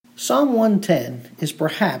Psalm 110 is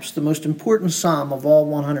perhaps the most important psalm of all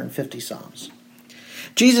 150 psalms.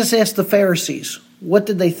 Jesus asked the Pharisees, what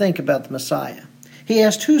did they think about the Messiah? He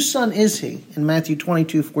asked, whose son is he? In Matthew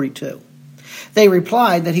 22:42. They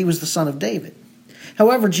replied that he was the son of David.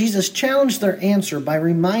 However, Jesus challenged their answer by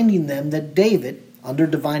reminding them that David, under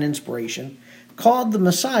divine inspiration, called the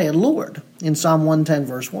Messiah Lord in Psalm 110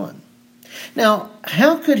 verse 1. Now,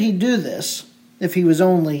 how could he do this if he was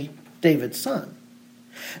only David's son?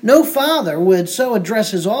 No father would so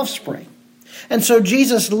address his offspring. And so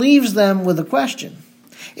Jesus leaves them with a question.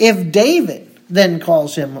 If David then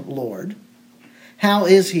calls him Lord, how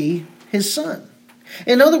is he his son?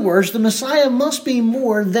 In other words, the Messiah must be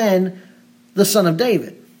more than the son of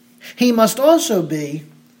David. He must also be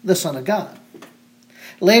the Son of God.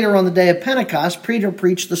 Later on the day of Pentecost, Peter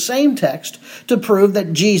preached the same text to prove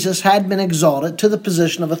that Jesus had been exalted to the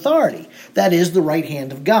position of authority, that is, the right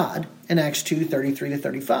hand of God, in Acts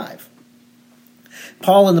 2:33-35.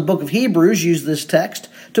 Paul in the book of Hebrews used this text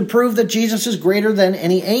to prove that Jesus is greater than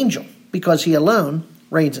any angel, because he alone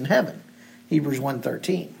reigns in heaven, Hebrews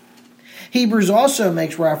 1:13. Hebrews also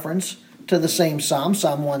makes reference to the same psalm,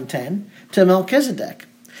 Psalm 110, to Melchizedek,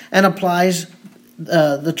 and applies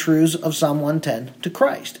the truths of Psalm 110 to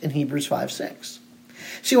Christ in Hebrews 5:6.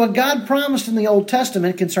 See, what God promised in the Old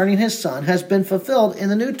Testament concerning his Son has been fulfilled in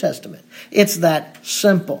the New Testament. It's that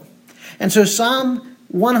simple. And so Psalm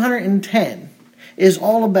 110 is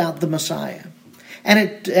all about the Messiah. And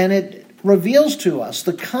it reveals to us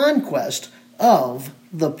the conquest of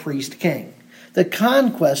the priest king. The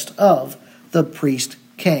conquest of the priest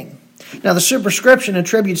king. Now, the superscription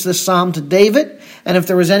attributes this psalm to David, and if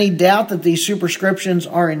there was any doubt that these superscriptions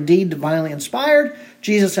are indeed divinely inspired,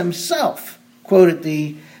 Jesus himself quoted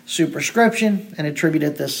the superscription and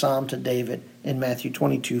attributed this psalm to David in Matthew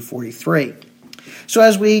 22:43. So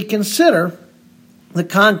as we consider the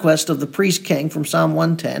conquest of the priest king from Psalm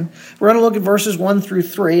 110, we're going to look at verses 1 through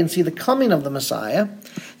 3 and see the coming of the Messiah.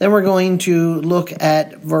 Then we're going to look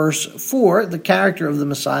at verse 4, the character of the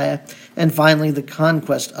Messiah, and finally the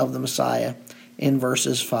conquest of the Messiah in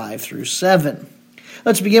verses 5 through 7.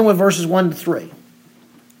 Let's begin with verses 1 to 3.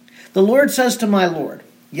 The Lord says to my Lord,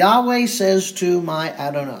 Yahweh says to my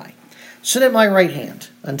Adonai, sit at my right hand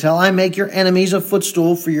until I make your enemies a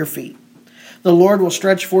footstool for your feet. The Lord will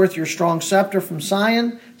stretch forth your strong scepter from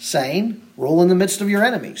Zion, saying, rule in the midst of your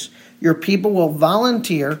enemies. Your people will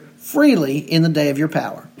volunteer freely in the day of your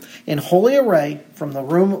power. In holy array from the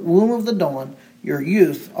womb of the dawn, your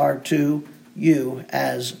youth are to you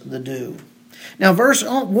as the dew. Now, verse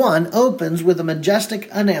 1 opens with a majestic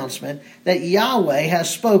announcement that Yahweh has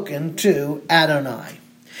spoken to Adonai.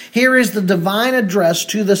 Here is the divine address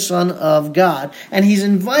to the Son of God, and he's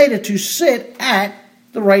invited to sit at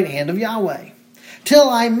the right hand of Yahweh, till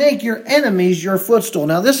I make your enemies your footstool.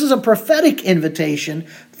 Now, this is a prophetic invitation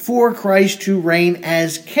for Christ to reign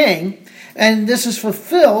as king, and this is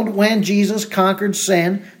fulfilled when Jesus conquered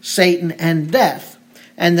sin, Satan, and death,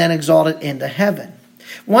 and then exalted into heaven.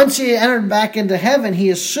 Once he entered back into heaven, he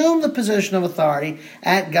assumed the position of authority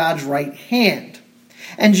at God's right hand.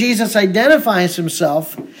 And Jesus identifies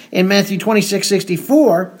himself in Matthew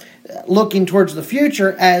 26:64, looking towards the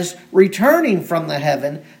future, as returning from the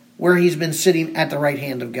heaven where he's been sitting at the right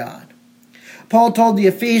hand of God. Paul told the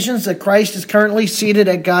Ephesians that Christ is currently seated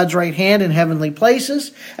at God's right hand in heavenly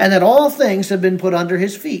places, and that all things have been put under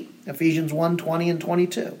his feet. Ephesians 1:20 and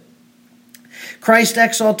 22. Christ's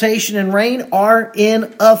exaltation and reign are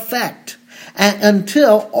in effect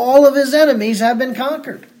until all of his enemies have been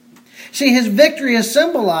conquered. See, his victory is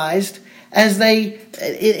symbolized as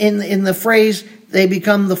in the phrase, they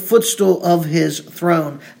become the footstool of his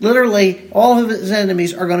throne. Literally, all of his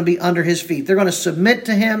enemies are going to be under his feet. They're going to submit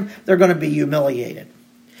to him. They're going to be humiliated.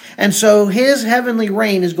 And so his heavenly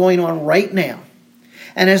reign is going on right now.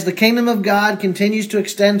 And as the kingdom of God continues to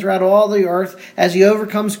extend throughout all the earth, as he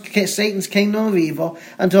overcomes Satan's kingdom of evil,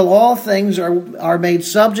 until all things are made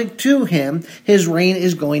subject to him, his reign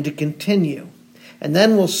is going to continue. And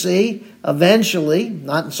then we'll see, eventually,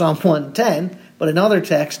 not in Psalm 110, but in other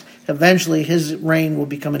texts, eventually his reign will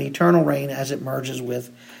become an eternal reign as it merges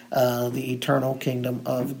with the eternal kingdom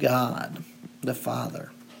of God, the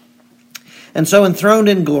Father. And so enthroned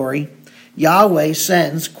in glory, Yahweh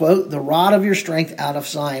sends, quote, the rod of your strength out of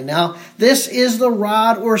Zion. Now, this is the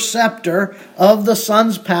rod or scepter of the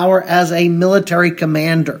Son's power as a military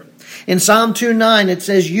commander. In Psalm 2:9, it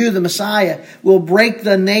says, you, the Messiah, will break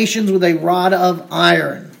the nations with a rod of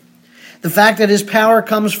iron. The fact that his power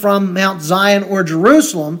comes from Mount Zion or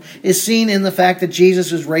Jerusalem is seen in the fact that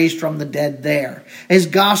Jesus is raised from the dead there. His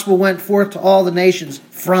gospel went forth to all the nations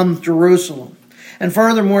from Jerusalem. And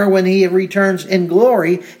furthermore, when he returns in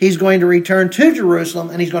glory, he's going to return to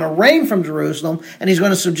Jerusalem, and he's going to reign from Jerusalem, and he's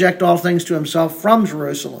going to subject all things to himself from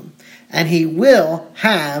Jerusalem. And he will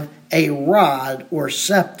have a rod or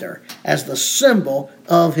scepter as the symbol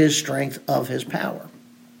of his strength, of his power.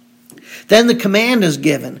 Then the command is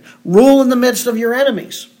given, rule in the midst of your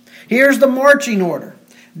enemies. Here's the marching order.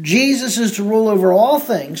 Jesus is to rule over all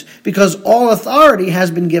things because all authority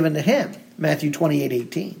has been given to him. Matthew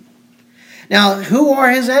 28:18. Now, who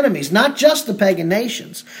are his enemies? Not just the pagan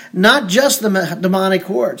nations, not just the demonic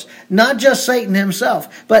hordes, not just Satan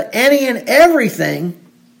himself, but any and everything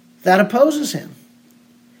that opposes him.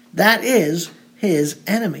 That is his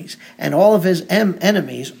enemies. And all of his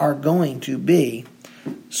enemies are going to be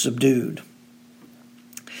subdued.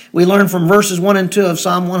 We learn from verses 1 and 2 of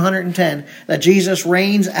Psalm 110 that Jesus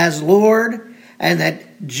reigns as Lord and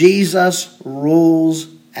that Jesus rules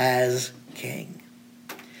as King.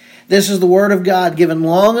 This is the word of God given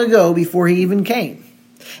long ago before he even came.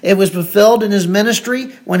 It was fulfilled in his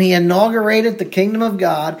ministry when he inaugurated the kingdom of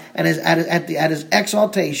God and at his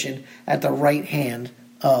exaltation at the right hand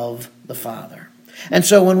of the Father. And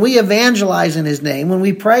so when we evangelize in his name, when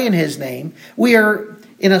we pray in his name, we are,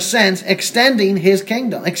 in a sense, extending his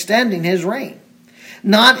kingdom, extending his reign.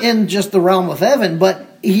 Not in just the realm of heaven, but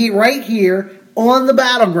right here on the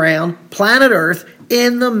battleground, planet Earth,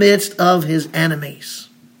 in the midst of his enemies.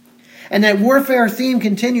 And that warfare theme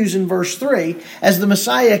continues in verse 3. As the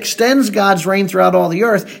Messiah extends God's reign throughout all the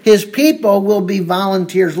earth, his people will be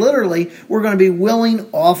volunteers. Literally, we're going to be willing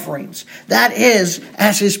offerings. That is,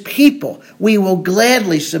 as his people, we will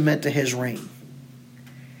gladly submit to his reign.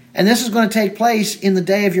 And this is going to take place in the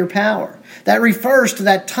day of your power. That refers to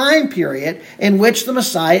that time period in which the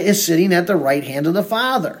Messiah is sitting at the right hand of the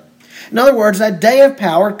Father. In other words, that day of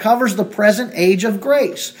power covers the present age of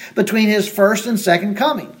grace between his first and second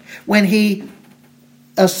coming. When he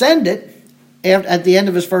ascended, at the end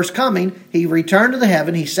of his first coming, he returned to the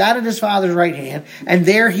heaven, he sat at his Father's right hand, and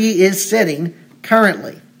there he is sitting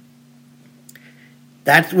currently.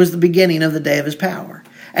 That was the beginning of the day of his power.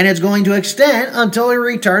 And it's going to extend until he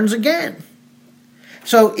returns again.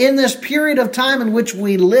 So in this period of time in which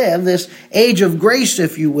we live, this age of grace,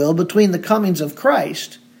 if you will, between the comings of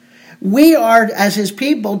Christ, we are, as his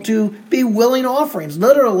people, to be willing offerings,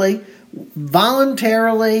 literally,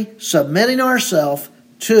 voluntarily submitting ourselves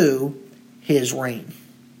to his reign.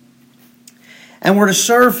 And we're to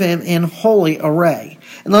serve him in holy array.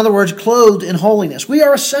 In other words, clothed in holiness. We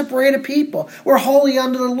are a separated people. We're holy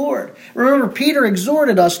unto the Lord. Remember, Peter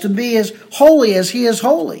exhorted us to be as holy as he is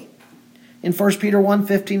holy in 1 Peter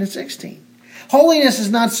 1:15 and 16. Holiness is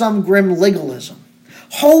not some grim legalism.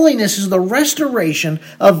 Holiness is the restoration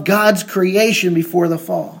of God's creation before the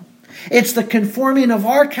fall. It's the conforming of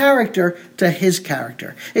our character to his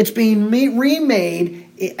character. It's being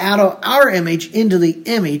remade out of our image into the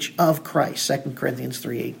image of Christ, 2 Corinthians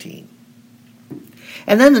 3:18.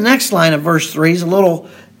 And then the next line of verse 3 is a little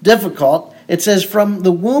difficult. It says, from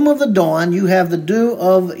the womb of the dawn you have the dew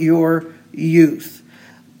of your youth.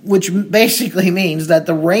 Which basically means that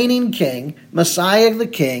the reigning king, Messiah the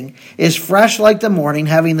king, is fresh like the morning,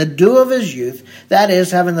 having the dew of his youth. That is,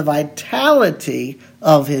 having the vitality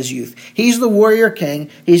of his youth. He's the warrior king.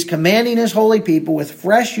 He's commanding his holy people with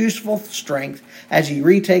fresh, useful strength as he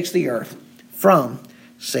retakes the earth from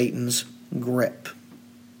Satan's grip.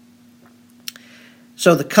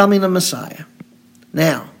 So the coming of Messiah.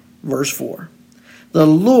 Now, verse 4. The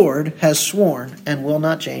Lord has sworn and will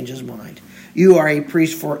not change his mind. You are a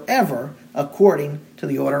priest forever according to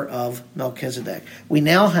the order of Melchizedek. We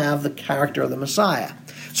now have the character of the Messiah.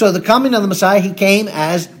 So the coming of the Messiah, he came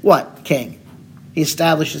as what? King. He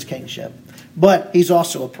established his kingship. But he's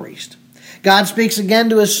also a priest. God speaks again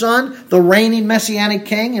to his son, the reigning messianic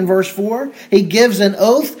king, in verse 4. He gives an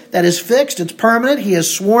oath that is fixed, it's permanent, he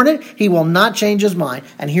has sworn it, he will not change his mind.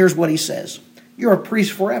 And here's what he says. You're a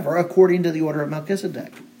priest forever according to the order of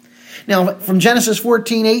Melchizedek. Now, from Genesis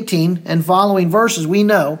 14:18 and following verses, we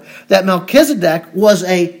know that Melchizedek was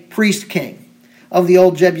a priest king of the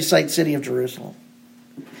old Jebusite city of Jerusalem.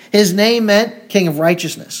 His name meant king of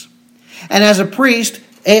righteousness. And as a priest,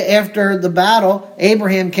 after the battle,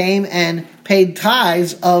 Abraham came and paid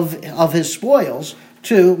tithes of his spoils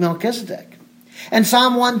to Melchizedek. And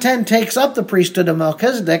Psalm 110 takes up the priesthood of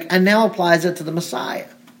Melchizedek and now applies it to the Messiah.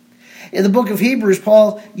 In the book of Hebrews,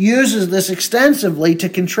 Paul uses this extensively to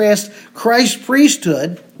contrast Christ's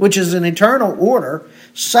priesthood, which is an eternal order,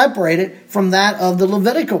 separated from that of the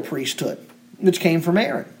Levitical priesthood, which came from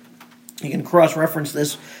Aaron. You can cross-reference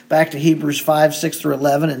this back to Hebrews 5, 6 through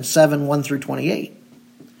 11, and 7, 1 through 28.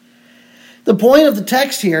 The point of the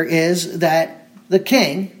text here is that the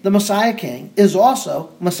king, the Messiah king, is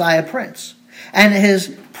also Messiah prince. And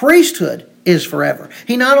his priesthood is forever.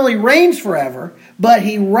 He not only reigns forever, but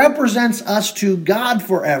he represents us to God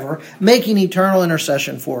forever, making eternal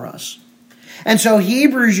intercession for us. And so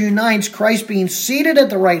Hebrews unites Christ being seated at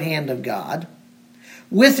the right hand of God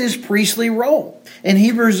with his priestly role. In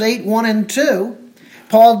Hebrews 8, 1 and 2,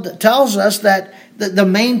 Paul tells us that the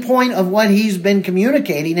main point of what he's been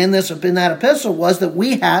communicating in that epistle was that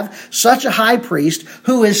we have such a high priest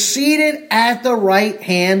who is seated at the right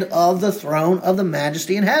hand of the throne of the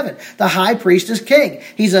majesty in heaven. The high priest is king.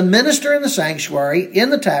 He's a minister in the sanctuary,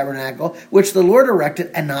 in the tabernacle, which the Lord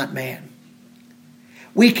erected and not man.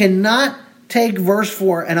 We cannot take verse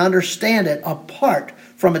 4 and understand it apart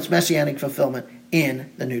from its messianic fulfillment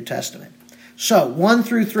in the New Testament. So, 1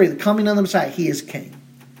 through 3, the coming of the Messiah, he is king.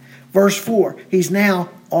 Verse 4, he's now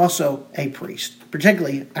also a priest,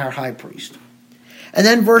 particularly our high priest. And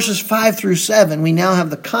then verses 5 through 7, we now have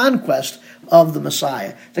the conquest of the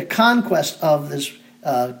Messiah, the conquest of this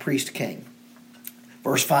priest king.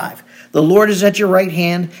 Verse 5, the Lord is at your right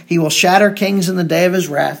hand. He will shatter kings in the day of his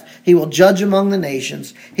wrath. He will judge among the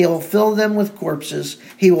nations. He will fill them with corpses.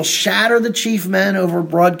 He will shatter the chief men over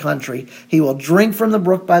broad country. He will drink from the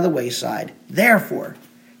brook by the wayside. Therefore,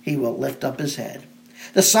 he will lift up his head.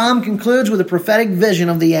 The psalm concludes with a prophetic vision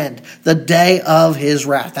of the end, the day of his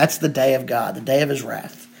wrath. That's the day of God, the day of his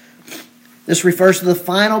wrath. This refers to the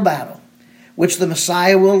final battle, which the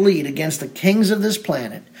Messiah will lead against the kings of this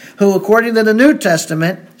planet, who, according to the New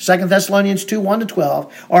Testament, 2 Thessalonians 2,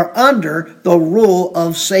 1-12, are under the rule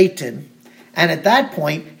of Satan, and at that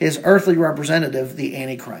point, his earthly representative, the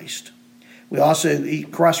Antichrist. We also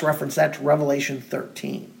cross-reference that to Revelation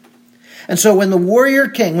 13. And so when the warrior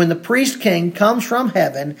king, when the priest king comes from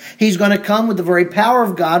heaven, he's going to come with the very power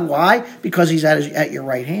of God. Why? Because he's at your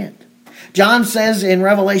right hand. John says in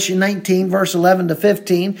Revelation 19, verse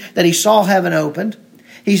 11-15, that he saw heaven opened,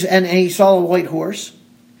 and he saw a white horse,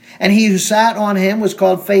 and he who sat on him was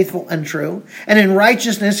called Faithful and True, and in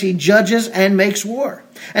righteousness he judges and makes war.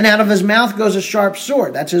 And out of his mouth goes a sharp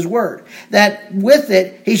sword, that's his word, that with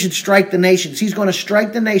it he should strike the nations. He's going to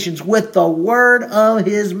strike the nations with the word of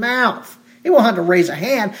his mouth. He won't have to raise a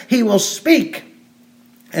hand, he will speak,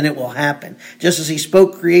 and it will happen. Just as he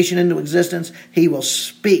spoke creation into existence, he will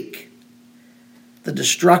speak the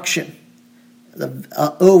destruction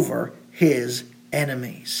over his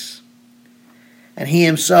enemies. And he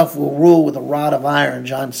himself will rule with a rod of iron,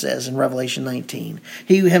 John says in Revelation 19.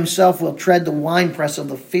 He himself will tread the winepress of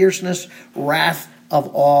the fierceness, wrath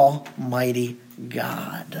of Almighty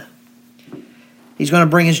God. He's going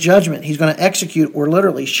to bring his judgment. He's going to execute or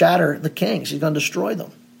literally shatter the kings. He's going to destroy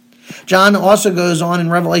them. John also goes on in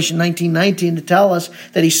Revelation 19:19 to tell us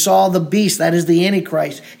that he saw the beast, that is the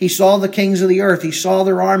Antichrist. He saw the kings of the earth. He saw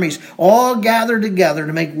their armies all gathered together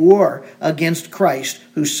to make war against Christ,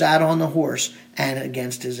 who sat on the horse, and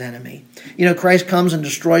against his enemy. You know, Christ comes and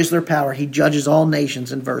destroys their power. He judges all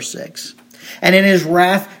nations in verse 6. And in his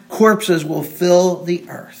wrath, corpses will fill the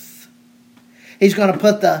earth. He's going to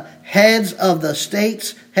put the heads of the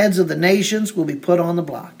states, heads of the nations will be put on the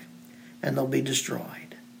block, and they'll be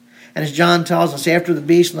destroyed. And as John tells us, after the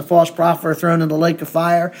beast and the false prophet are thrown into the lake of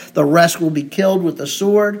fire, the rest will be killed with the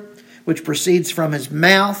sword, which proceeds from his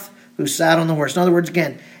mouth, who sat on the horse. In other words,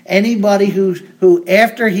 again, anybody who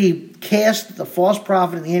after he cast the false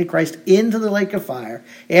prophet and the Antichrist into the lake of fire,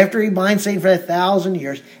 after he binds Satan for 1,000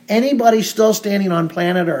 years, anybody still standing on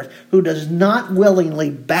planet Earth who does not willingly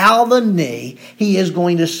bow the knee, he is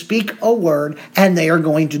going to speak a word and they are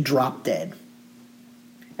going to drop dead.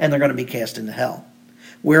 And they're going to be cast into hell,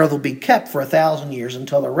 where they'll be kept for 1,000 years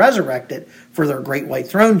until they're resurrected for their great white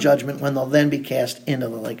throne judgment, when they'll then be cast into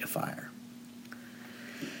the lake of fire.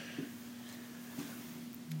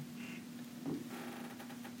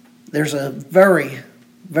 There's a very,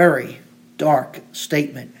 very dark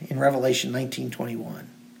statement in Revelation 19:21.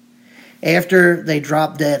 After they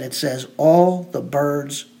drop dead, it says, all the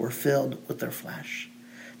birds were filled with their flesh.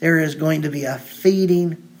 There is going to be a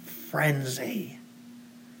feeding frenzy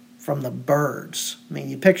from the birds. I mean,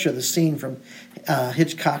 you picture the scene from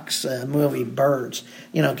Hitchcock's movie Birds.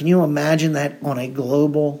 You know, can you imagine that on a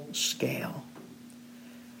global scale?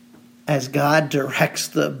 As God directs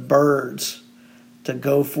the birds to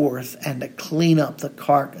go forth and to clean up the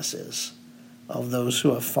carcasses of those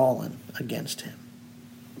who have fallen against him.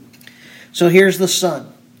 So here's the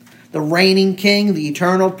Son, the reigning king, the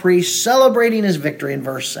eternal priest, celebrating his victory in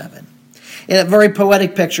verse 7. In a very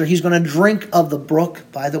poetic picture, he's going to drink of the brook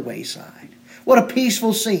by the wayside. What a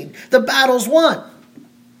peaceful scene. The battle's won.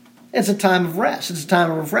 It's a time of rest. It's a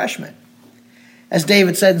time of refreshment. As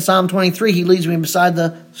David said in Psalm 23, he leads me beside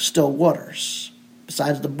the still waters.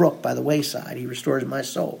 besides the brook by the wayside. He restores my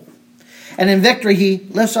soul. And in victory, he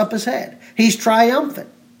lifts up his head. He's triumphant.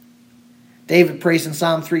 David prays in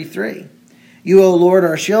Psalm 3:3, "You, O Lord,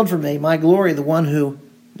 are a shield for me, my glory, the one who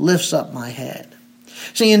lifts up my head."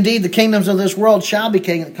 See, indeed, the kingdoms of this world shall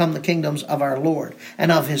become the kingdoms of our Lord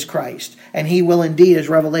and of his Christ. And he will indeed, as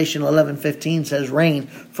Revelation 11:15 says, reign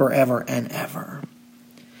forever and ever.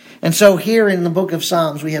 And so here in the book of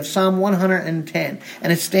Psalms, we have Psalm 110,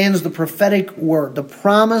 and it stands the prophetic word, the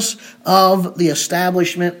promise of the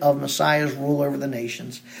establishment of Messiah's rule over the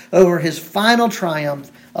nations, over his final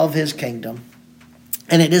triumph of his kingdom.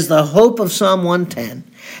 And it is the hope of Psalm 110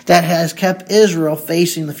 that has kept Israel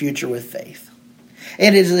facing the future with faith.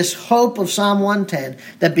 It is this hope of Psalm 110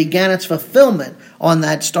 that began its fulfillment on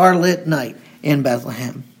that starlit night in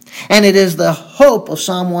Bethlehem. And it is the hope of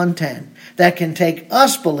Psalm 110 that can take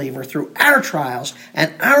us, believer, through our trials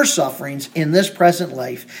and our sufferings in this present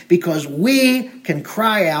life, because we can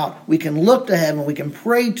cry out, we can look to heaven, we can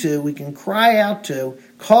pray to, we can cry out to,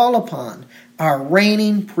 call upon our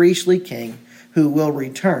reigning priestly King who will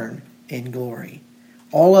return in glory.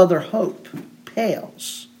 All other hope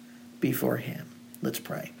pales before him. Let's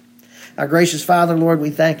pray. Our gracious Father, Lord,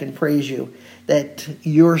 we thank and praise you that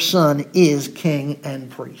your Son is King and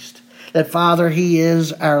priest. That, Father, he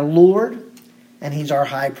is our Lord and he's our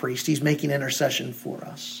high priest. He's making intercession for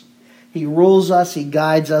us. He rules us, he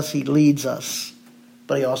guides us, he leads us.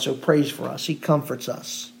 But he also prays for us. He comforts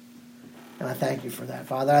us. And I thank you for that,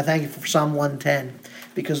 Father. I thank you for Psalm 110.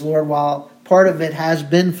 Because, Lord, while part of it has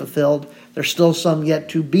been fulfilled, there's still some yet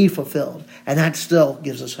to be fulfilled. And that still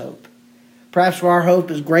gives us hope. Perhaps our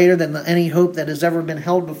hope is greater than any hope that has ever been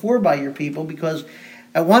held before by your people, because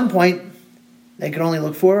at one point they could only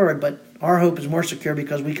look forward, but our hope is more secure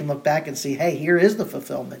because we can look back and see, hey, here is the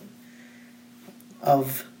fulfillment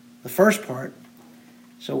of the first part.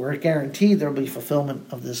 So we're guaranteed there will be fulfillment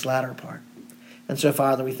of this latter part. And so,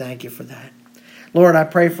 Father, we thank you for that. Lord, I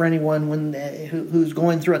pray for anyone who's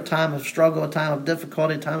going through a time of struggle, a time of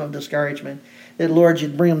difficulty, a time of discouragement, that, Lord,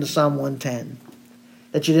 you'd bring them to Psalm 110.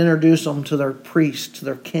 That you'd introduce them to their priest, to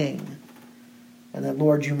their king. And that,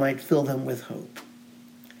 Lord, you might fill them with hope.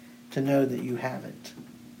 To know that you have it.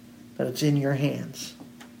 That it's in your hands.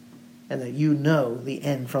 And that you know the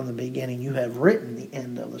end from the beginning. You have written the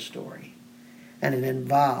end of the story. And it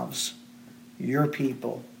involves your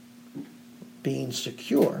people being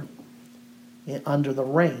secure under the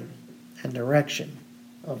reign and direction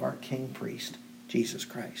of our King Priest, Jesus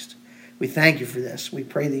Christ. We thank you for this. We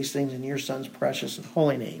pray these things in your Son's precious and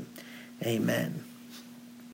holy name. Amen.